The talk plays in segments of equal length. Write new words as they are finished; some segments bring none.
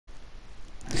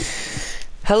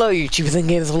Hello YouTubers and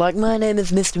gamers alike, my name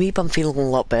is Mr. Meep, I'm feeling a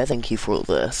lot better, thank you for all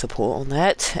the support on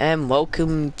that, and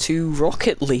welcome to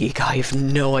Rocket League. I have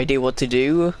no idea what to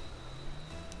do,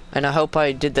 and I hope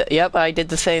I did the, yep, I did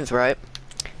the things right.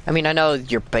 I mean, I know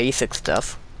your basic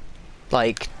stuff,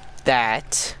 like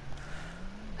that,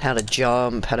 how to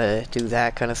jump, how to do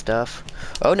that kind of stuff.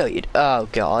 Oh no, oh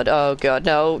god,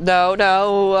 no, no,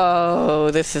 no,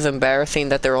 oh, this is embarrassing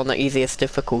that they're on the easiest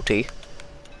difficulty.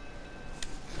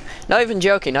 Not even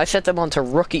joking, I set them onto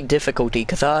rookie difficulty,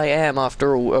 because I am,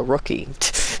 after all, a rookie.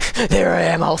 There I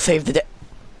am, I'll save the day.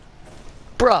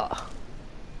 Bruh.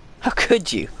 How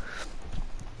could you?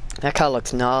 That car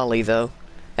looks gnarly, though.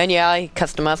 And yeah, I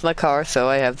customized my car, so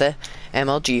I have the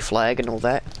MLG flag and all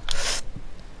that.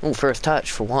 Oh, first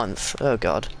touch, for once. Oh,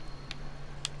 God.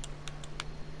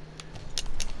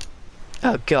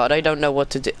 Oh, God, I don't know what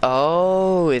to do.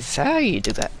 Oh, is that how you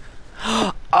do that?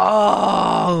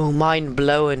 Oh, mind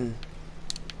blowing.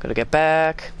 Gotta get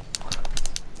back.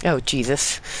 Oh,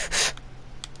 Jesus.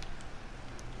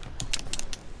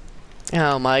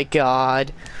 Oh my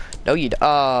god. No, you.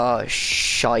 Oh,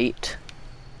 shite.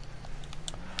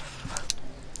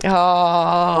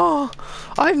 Oh,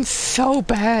 I'm so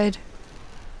bad.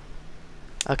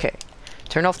 Okay.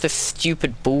 Turn off this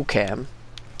stupid bull cam.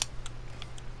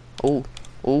 Oh,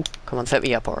 oh, come on, set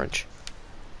me up, Orange.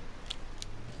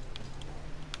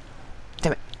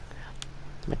 Damn it.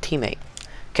 I'm a teammate.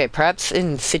 Okay, perhaps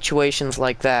in situations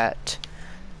like that,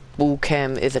 bull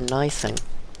cam is a nice thing.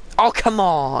 Oh, come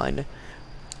on!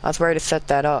 I was ready to set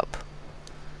that up.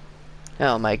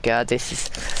 Oh my god, this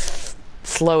is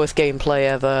slowest gameplay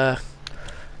ever.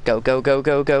 Go, go, go,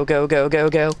 go, go, go, go, go,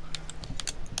 go.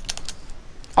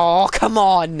 Oh, come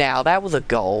on now, that was a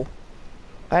goal.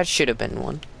 That should have been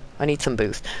one. I need some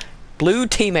boost. Blue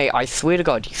teammate, I swear to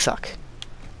god, you suck.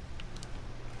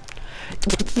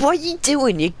 What are you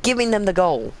doing? You're giving them the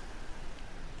goal.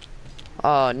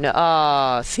 Oh no,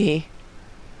 ah, see?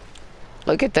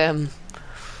 Look at them.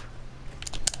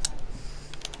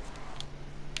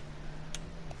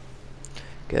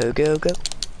 Go, go, go.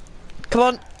 Come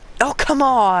on. Oh, come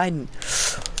on.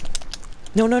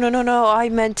 No, no, no, no, no. I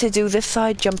meant to do this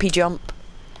side jumpy jump.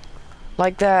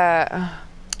 Like that.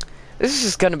 This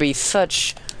is gonna be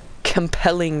such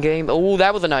compelling game. Oh,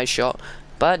 that was a nice shot.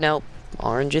 But no.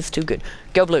 Orange is too good.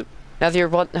 Go blue. Now that you're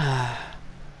what?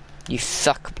 You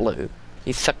suck, blue.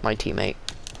 You suck, my teammate.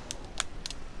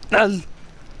 Oh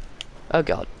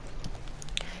god.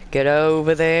 Get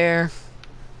over there.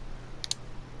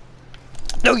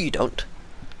 No, you don't.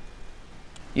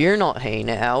 You're not hanging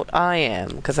it out. I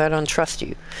am, because I don't trust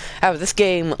you. However, this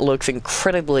game looks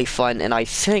incredibly fun, and I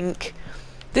think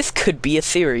this could be a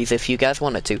series if you guys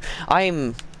wanted to.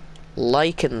 I'm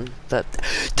liking that.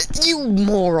 You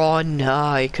moron!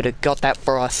 I could have got that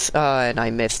for us, and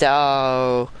I missed.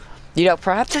 Oh, you know,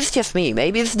 perhaps it's just me.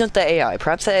 Maybe it's not the AI.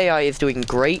 Perhaps the AI is doing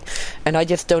great, and I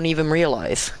just don't even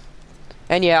realize.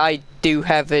 And yeah, I do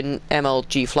have an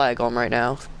MLG flag on right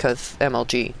now, because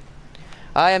MLG.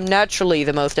 I am naturally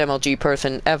the most MLG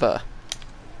person ever.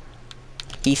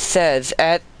 He says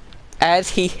as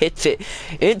he hits it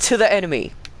into the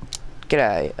enemy.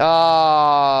 G'day.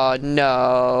 Oh, no.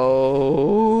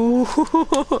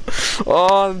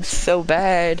 Oh, I'm so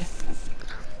bad.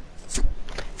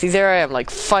 See, there I am, like,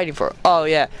 fighting for it. Oh,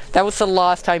 yeah. That was the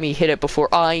last time he hit it before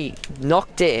I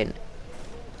knocked it in.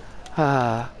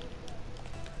 Ah.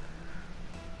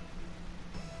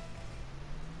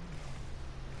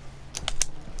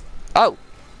 Oh.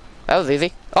 That was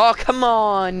easy. Oh, come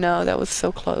on. No, that was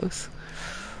so close.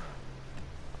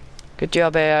 Good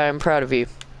job, AI. I'm proud of you.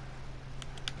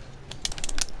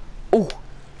 Ooh,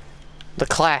 the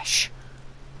clash.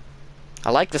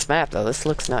 I like this map though, this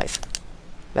looks nice.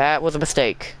 That was a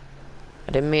mistake.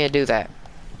 I didn't mean to do that.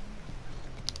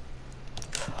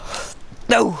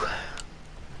 No!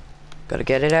 Gotta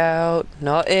get it out,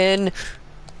 not in.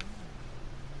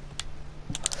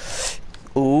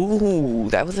 Ooh,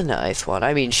 that was a nice one.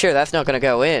 I mean, sure, that's not gonna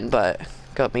go in, but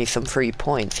got me some free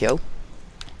points, yo.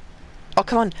 Oh,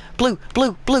 come on, blue,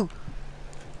 blue, blue.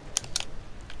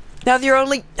 Now you're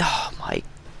only. Oh my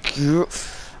god.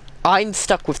 I'm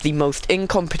stuck with the most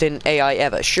incompetent AI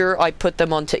ever. Sure, I put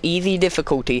them onto easy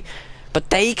difficulty, but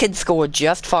they can score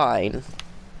just fine.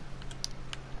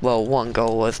 Well, one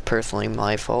goal was personally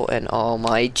my fault, and oh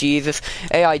my Jesus.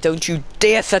 AI, don't you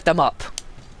dare set them up!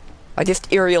 I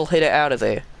just aerial hit it out of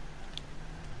there.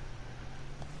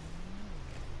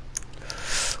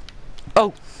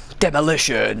 Oh!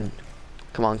 Demolition!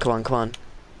 Come on, come on, come on.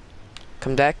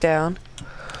 Come back down.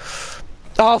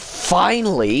 Oh,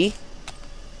 finally!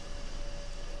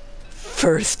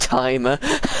 First timer.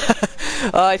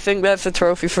 I think that's a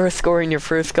trophy for scoring your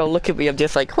first goal. Look at me, I'm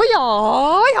just like,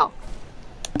 "Hoo-yah!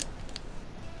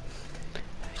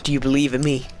 Do you believe in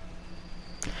me?"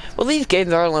 Well, these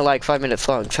games are only like 5 minutes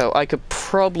long, so I could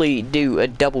probably do a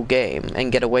double game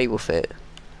and get away with it.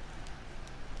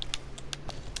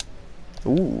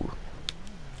 Ooh.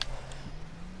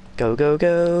 Go, go,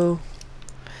 go.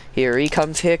 Here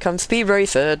comes Speed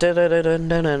Racer. Dun, dun, dun, dun,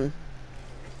 dun, dun.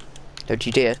 Don't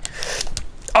you dare.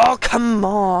 Oh, come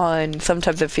on!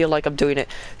 Sometimes I feel like I'm doing it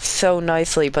so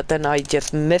nicely, but then I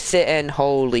just miss it, and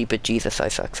holy bejesus, I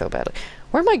suck so badly.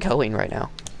 Where am I going right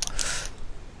now?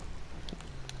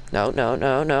 No, no,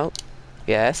 no, no.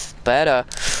 Yes, better.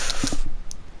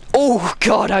 Oh,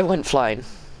 God, I went flying.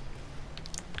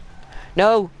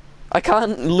 No, I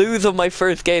can't lose on my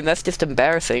first game. That's just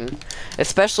embarrassing.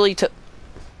 Especially to...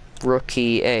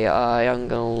 Rookie AI, I'm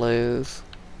gonna lose.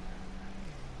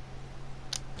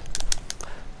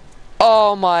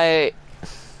 Oh my...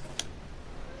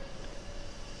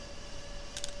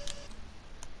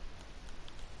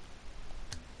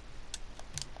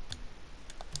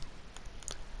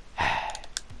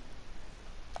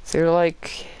 So you're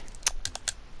like...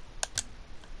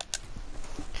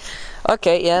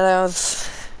 Okay, yeah, that was...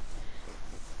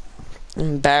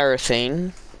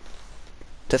 embarrassing,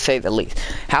 to say the least.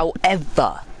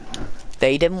 However,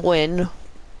 they didn't win,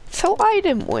 so I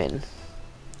didn't win.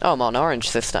 Oh, I'm on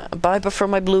orange this time, but I prefer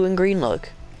my blue and green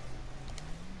look.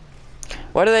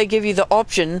 Why do they give you the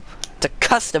option to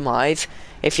customize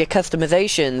if your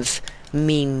customizations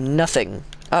mean nothing?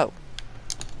 Oh.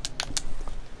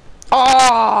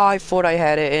 Oh, I thought I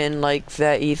had it in like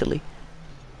that easily.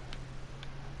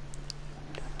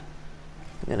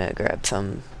 I'm gonna grab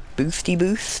some boosty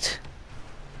boost.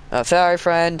 Oh, sorry,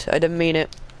 friend. I didn't mean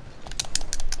it.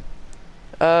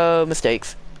 Oh,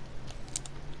 mistakes.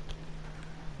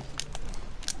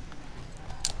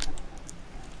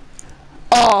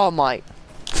 Oh my.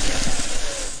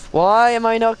 Why am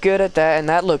I not good at that? And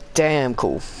that looked damn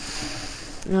cool.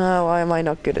 Oh, why am I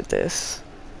not good at this?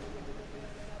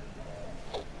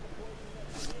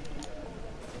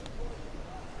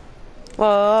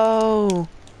 Whoa.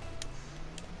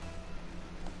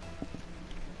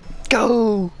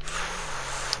 Go!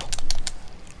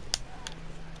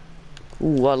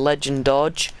 Ooh, a legend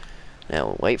dodge.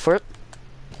 Now, wait for it.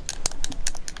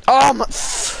 Oh, my...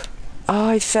 Oh,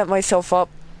 I set myself up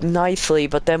nicely,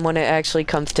 but then when it actually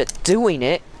comes to doing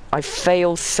it, I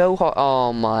fail so hard.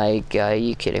 Oh my god, are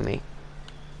you kidding me?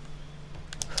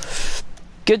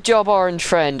 Good job, orange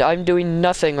friend. I'm doing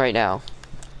nothing right now.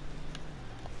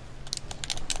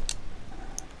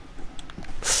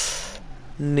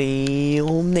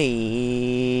 Kneel.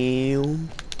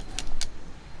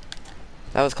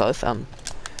 That was close.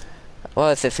 What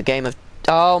is this, a game of...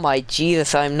 Oh my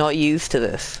Jesus, I'm not used to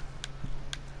this.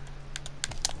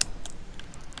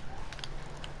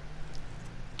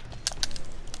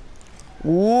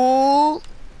 Ooh.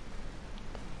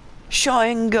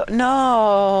 Shine go...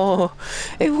 No!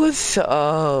 It was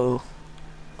so...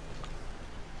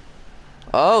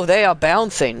 Oh, they are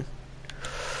bouncing.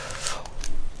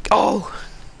 Oh!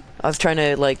 I was trying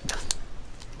to, like...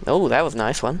 Oh, that was a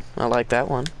nice one. I like that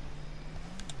one.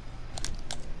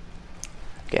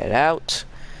 Get out.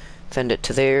 Send it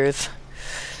to theirs.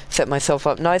 Set myself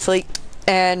up nicely.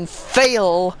 And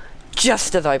fail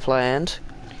just as I planned.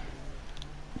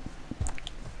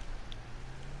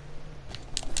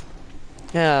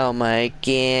 Oh my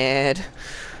god.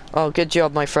 Oh, good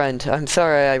job, my friend. I'm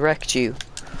sorry I wrecked you.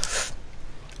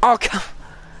 Oh, come...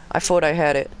 I thought I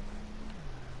had it.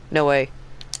 No way.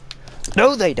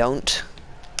 No, they don't.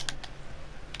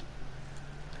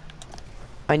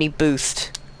 I need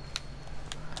boost.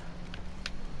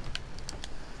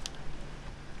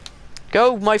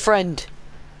 Go, my friend.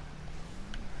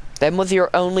 Them was your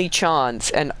only chance,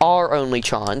 and our only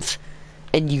chance,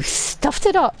 and you stuffed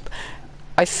it up.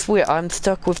 I swear, I'm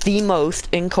stuck with the most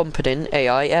incompetent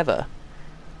AI ever.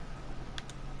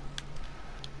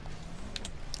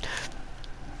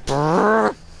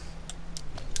 Brrr.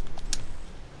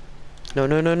 No,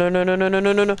 no, no, no, no, no, no, no,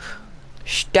 no, no, no.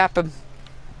 Stab him.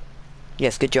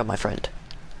 Yes, good job, my friend.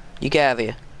 You get out of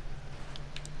here.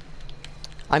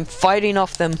 I'm fighting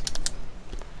off them.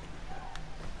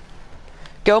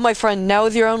 Go, my friend. Now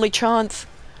is your only chance.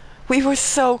 We were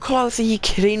so close. Are you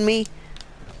kidding me?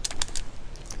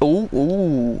 Ooh,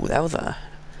 ooh. That was a...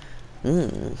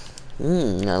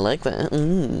 I like that.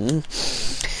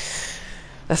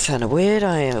 That sounded weird.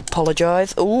 I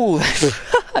apologize. Ooh.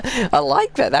 I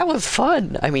like that. That was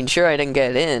fun. I mean, sure, I didn't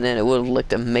get in, and it would have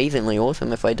looked amazingly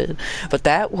awesome if I did. But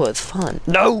that was fun.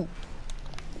 No!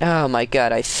 Oh my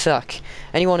god, I suck.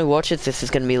 Anyone who watches this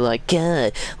is gonna be like,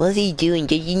 God, what's he doing?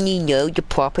 Doesn't he know the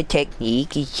proper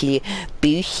technique is to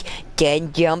boost,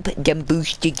 then jump, then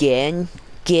boost again?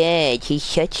 God, he's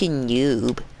such a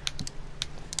noob.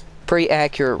 Pretty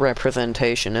accurate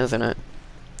representation, isn't it?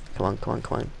 Come on, come on,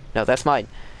 come on. No, that's mine.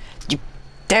 You,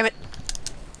 damn it!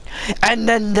 And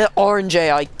then the orange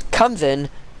AI comes in,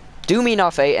 do me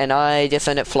nothing, and I just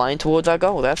send it flying towards our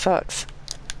goal. That sucks.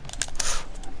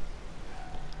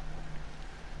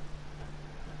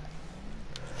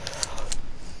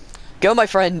 Go, my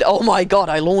friend. Oh my god,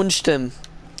 I launched him.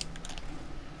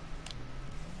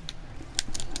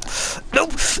 No,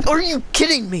 are you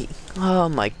kidding me? Oh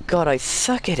my god, I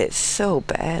suck at it so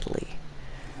badly.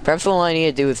 Perhaps all I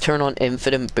need to do is turn on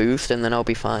infinite boost and then I'll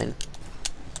be fine.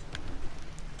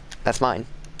 That's mine.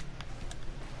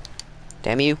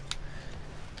 Damn you.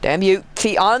 Damn you.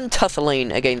 See, I'm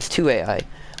tussling against 2 AI.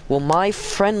 Well, my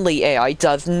friendly AI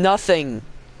does nothing.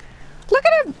 Look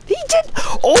at him! He did.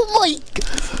 Oh my.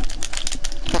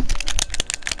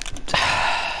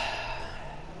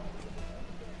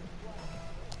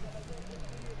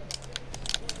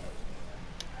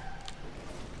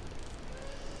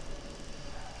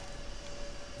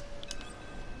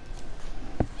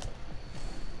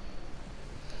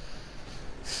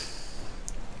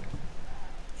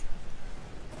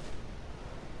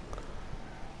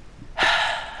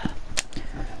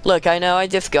 Look, I know I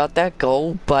just got that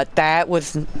goal, but that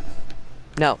was...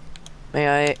 No.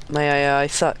 My AI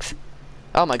sucks.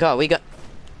 Oh my god, we got...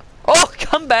 Oh,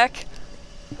 come back!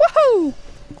 Woohoo!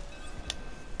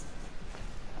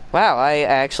 Wow, I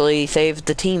actually saved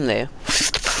the team there.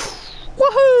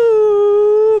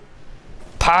 Woohoo!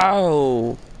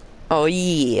 Pow! Oh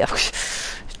yeah!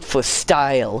 For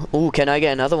style. Ooh, can I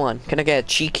get another one? Can I get a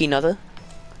cheeky another?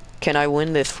 Can I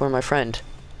win this for my friend?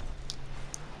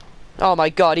 Oh my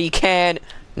god, he can!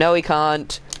 No, he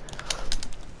can't.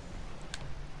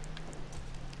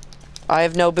 I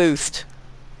have no boost.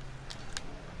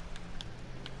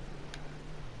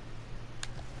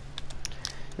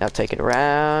 Now take it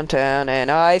around town,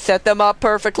 and I set them up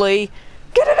perfectly.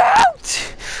 Get it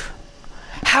out!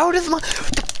 How does my...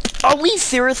 Are we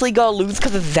seriously gonna lose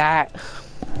because of that?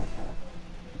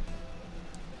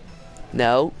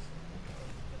 No.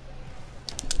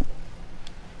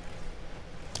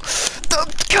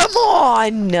 Come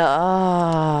on!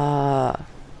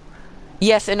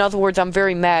 Yes, in other words, I'm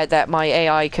very mad that my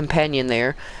AI companion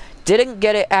there didn't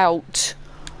get it out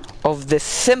of the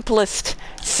simplest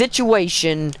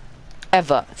situation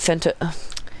ever. Center...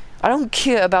 I don't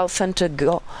care about center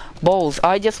balls.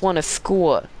 I just want to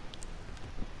score.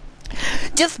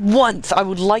 Just once, I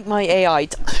would like my AI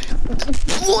to...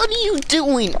 What are you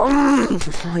doing?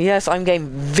 Yes, I'm getting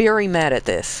very mad at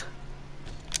this.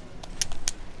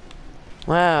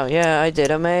 Wow, yeah, I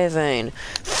did amazing.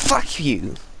 Fuck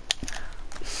you.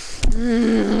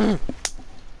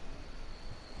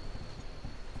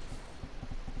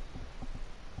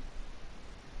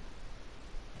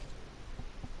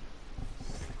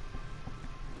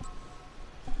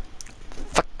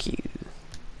 Fuck you.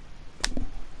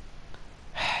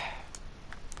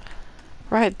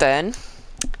 Right then.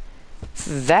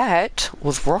 That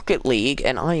was Rocket League,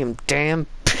 and I am damn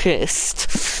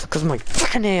pissed. Because my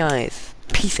fucking AI is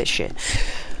a piece of shit.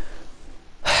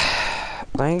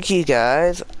 Thank you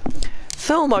guys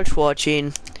so much for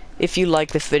watching. If you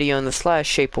like this video in the slightest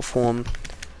shape or form,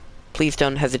 please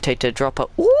don't hesitate to drop a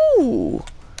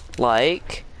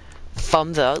like,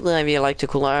 thumbs up, whatever you like to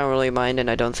call it. I don't really mind, and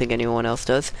I don't think anyone else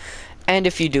does. And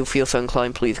if you do feel so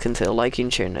inclined, please consider liking,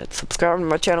 sharing it, subscribing to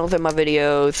my channels and my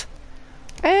videos.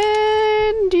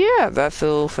 And yeah, that's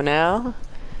all for now.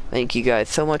 Thank you guys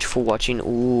so much for watching.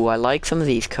 Ooh, I like some of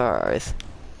these cars.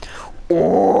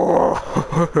 Ooh,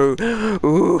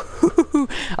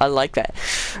 I like that.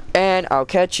 And I'll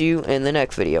catch you in the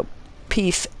next video.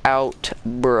 Peace out,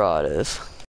 brothers.